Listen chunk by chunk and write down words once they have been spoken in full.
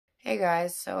Hey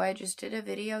guys, so I just did a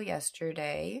video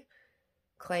yesterday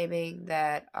claiming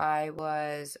that I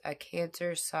was a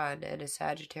Cancer sun and a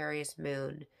Sagittarius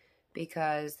moon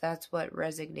because that's what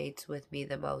resonates with me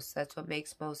the most. That's what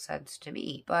makes most sense to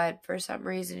me. But for some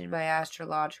reason in my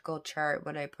astrological chart,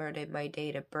 when I put in my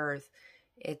date of birth,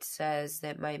 it says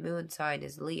that my moon sign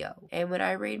is Leo. And when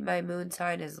I read my moon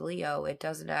sign as Leo, it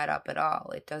doesn't add up at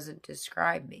all. It doesn't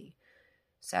describe me.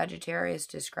 Sagittarius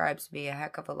describes me a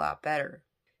heck of a lot better.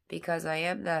 Because I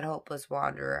am that hopeless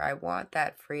wanderer. I want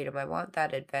that freedom. I want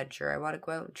that adventure. I want to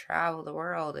go out and travel the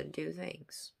world and do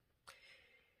things.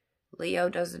 Leo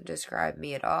doesn't describe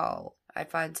me at all. I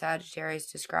find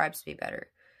Sagittarius describes me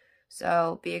better.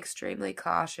 So be extremely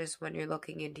cautious when you're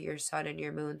looking into your sun and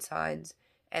your moon signs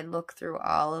and look through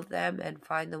all of them and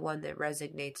find the one that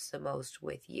resonates the most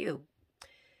with you.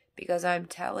 Because I'm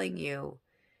telling you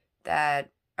that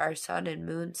our sun and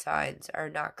moon signs are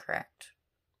not correct.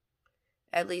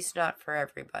 At least not for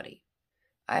everybody.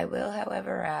 I will,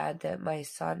 however, add that my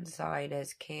sun sign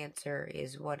as Cancer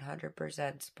is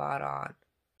 100% spot on.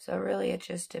 So really it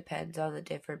just depends on the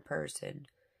different person.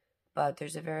 But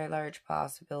there's a very large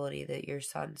possibility that your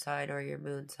sun sign or your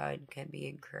moon sign can be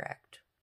incorrect.